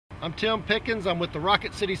I'm Tim Pickens. I'm with the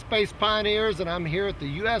Rocket City Space Pioneers, and I'm here at the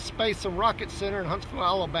U.S. Space and Rocket Center in Huntsville,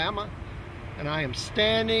 Alabama. And I am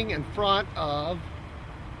standing in front of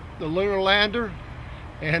the lunar lander.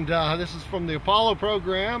 And this is from the Apollo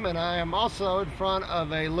program, and I am also in front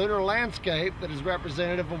of a lunar landscape that is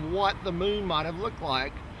representative of what the moon might have looked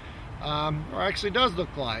like, or actually does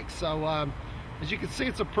look like. So as you can see,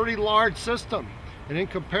 it's a pretty large system. And in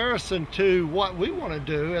comparison to what we want to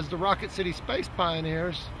do as the Rocket City Space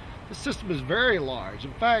Pioneers, the system is very large.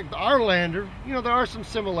 In fact, our lander, you know, there are some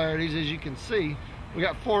similarities, as you can see. We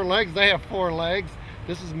got 4 legs, they have 4 legs.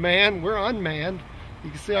 This is manned, we're unmanned.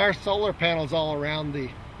 You can see our solar panels all around the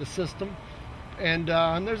system. And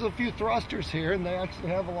there's a few thrusters here, and they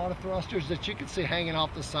actually have a lot of thrusters that you can see hanging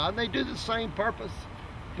off the side. They do the same purpose,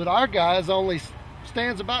 but our guy only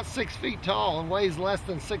stands about 6 feet tall and weighs less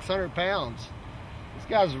than 600 pounds. This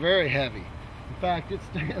guy's very heavy. In fact, it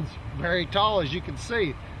stands very tall, as you can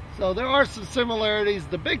see. So there are some similarities.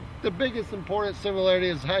 The biggest important similarity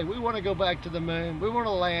is, hey, we want to go back to the moon. We want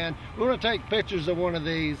to land. We want to take pictures of one of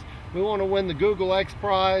these. We want to win the Google X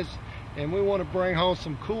Prize, and we want to bring home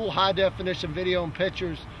some cool high-definition video and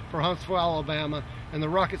pictures for Huntsville, Alabama, and the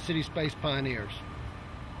Rocket City Space Pioneers.